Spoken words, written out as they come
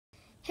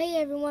Hey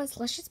everyone,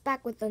 Slush is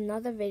back with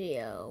another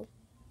video.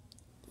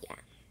 Yeah.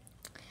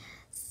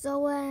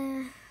 So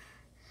I'm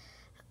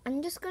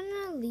just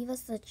gonna leave a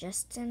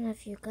suggestion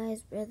if you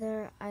guys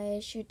whether I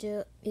should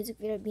do music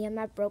video Be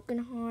My Broken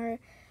Heart,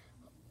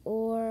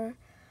 or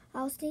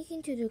I was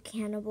thinking to do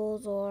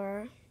Cannibals,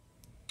 or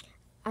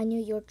I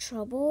Knew Your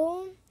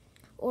Trouble,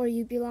 or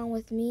You Belong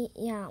With Me.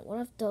 Yeah,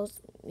 one of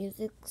those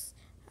musics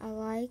I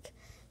like.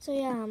 So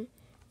yeah,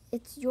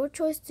 it's your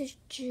choice to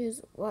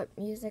choose what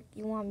music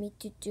you want me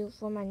to do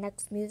for my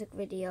next music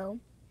video.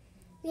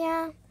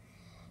 Yeah.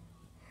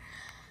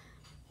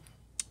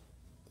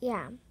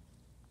 Yeah.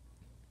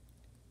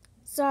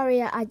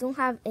 Sorry, I don't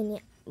have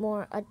any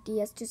more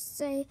ideas to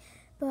say,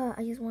 but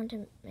I just want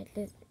to make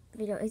this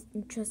video is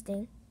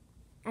interesting.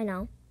 I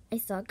know, I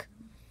suck.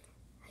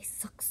 I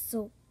suck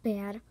so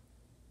bad.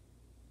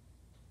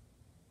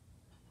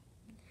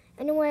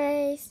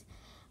 Anyways,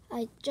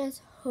 I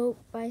just hope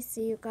I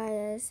see you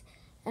guys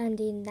in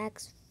the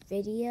next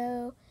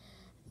video.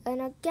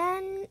 And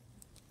again,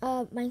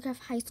 Minecraft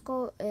High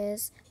School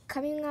is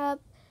coming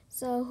up,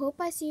 so hope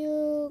I see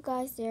you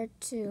guys there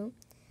too.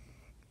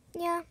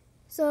 Yeah,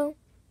 so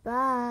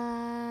bye.